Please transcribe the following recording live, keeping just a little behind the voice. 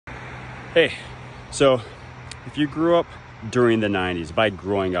Hey, so if you grew up during the 90s, by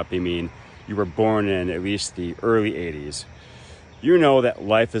growing up, I mean you were born in at least the early 80s, you know that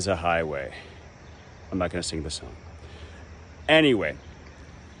life is a highway. I'm not going to sing the song. Anyway,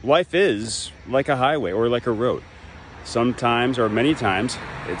 life is like a highway or like a road. Sometimes, or many times,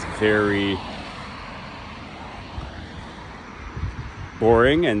 it's very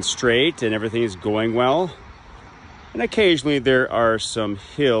boring and straight and everything is going well. And occasionally there are some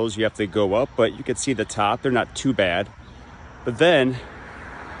hills you have to go up, but you can see the top. They're not too bad. But then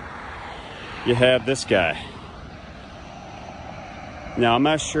you have this guy. Now, I'm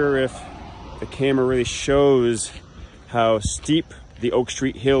not sure if the camera really shows how steep the Oak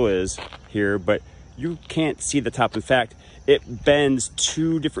Street Hill is here, but you can't see the top. In fact, it bends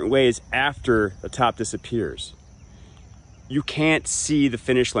two different ways after the top disappears. You can't see the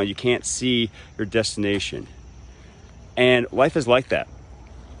finish line. You can't see your destination. And life is like that.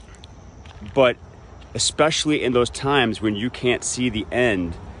 But especially in those times when you can't see the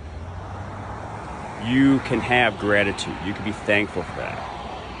end, you can have gratitude. You can be thankful for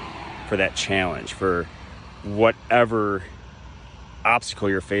that challenge, for whatever obstacle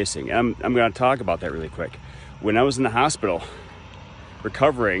you're facing. I'm going to talk about that really quick. When I was in the hospital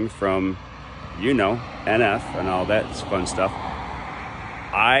recovering from, NF and all that fun stuff,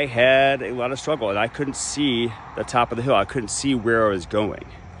 I had a lot of struggle and I couldn't see the top of the hill. I couldn't see where I was going,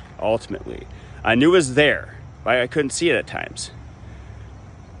 ultimately. I knew it was there, but I couldn't see it at times.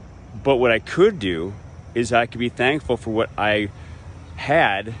 But what I could do is I could be thankful for what I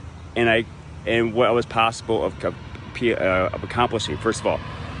had and what was possible of accomplishing. First of all,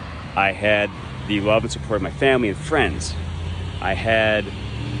 I had the love and support of my family and friends. I had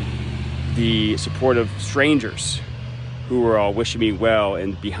the support of strangers who were all wishing me well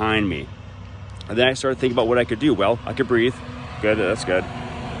and behind me. And then I started thinking about what I could do. Well, I could breathe. Good, that's good.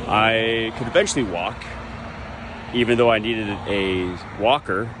 I could eventually walk, even though I needed a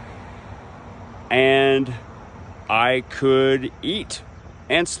walker. And I could eat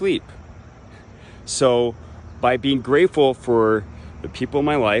and sleep. So by being grateful for the people in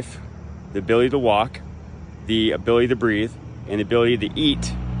my life, the ability to walk, the ability to breathe, and the ability to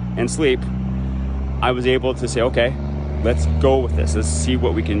eat and sleep, I was able to say, okay, let's go with this. Let's see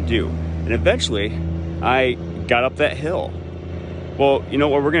what we can do. And eventually, I got up that hill. Well, you know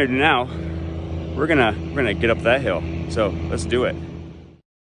what we're gonna do now? We're gonna get up that hill. So let's do it.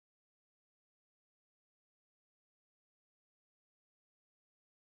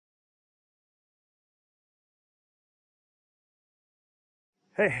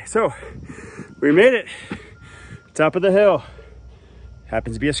 Hey, so we made it. Top of the hill.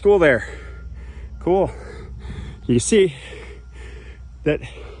 Happens to be a school there. Cool. You see that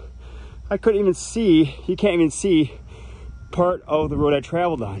I couldn't even see, you can't even see part of the road I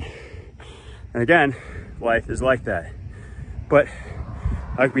traveled on. And again, life is like that. But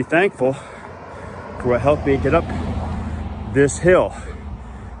I can be thankful for what helped me get up this hill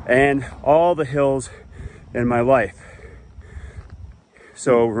and all the hills in my life.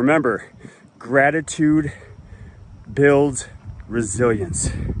 So remember, gratitude builds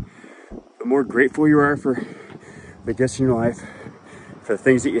resilience. The more grateful you are for the gifts in your life, for the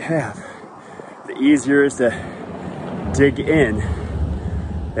things that you have, the easier it is to dig in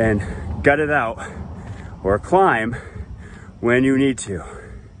and gut it out or climb when you need to.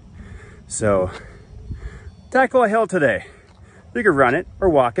 So tackle a hill today. You can run it or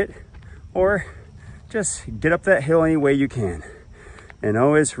walk it or just get up that hill any way you can. And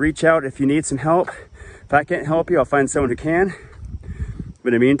always reach out if you need some help. If I can't help you, I'll find someone who can.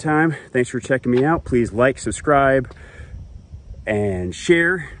 But in the meantime, thanks for checking me out. Please like, subscribe, and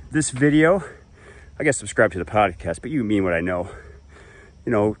share this video. I guess subscribe to the podcast, but you mean what I know.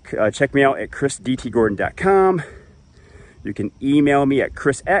 Check me out at chrisdtgordon.com. You can email me at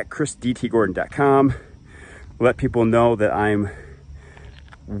chris@chrisdtgordon.com. Let people know that I'm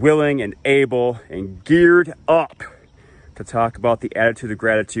willing and able and geared up to talk about the attitude of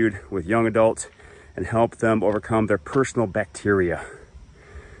gratitude with young adults and help them overcome their personal bacteria.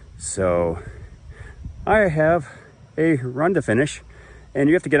 So I have a run to finish and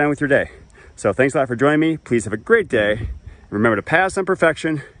you have to get on with your day. So thanks a lot for joining me. Please have a great day. Remember to pass on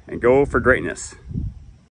perfection and go for greatness.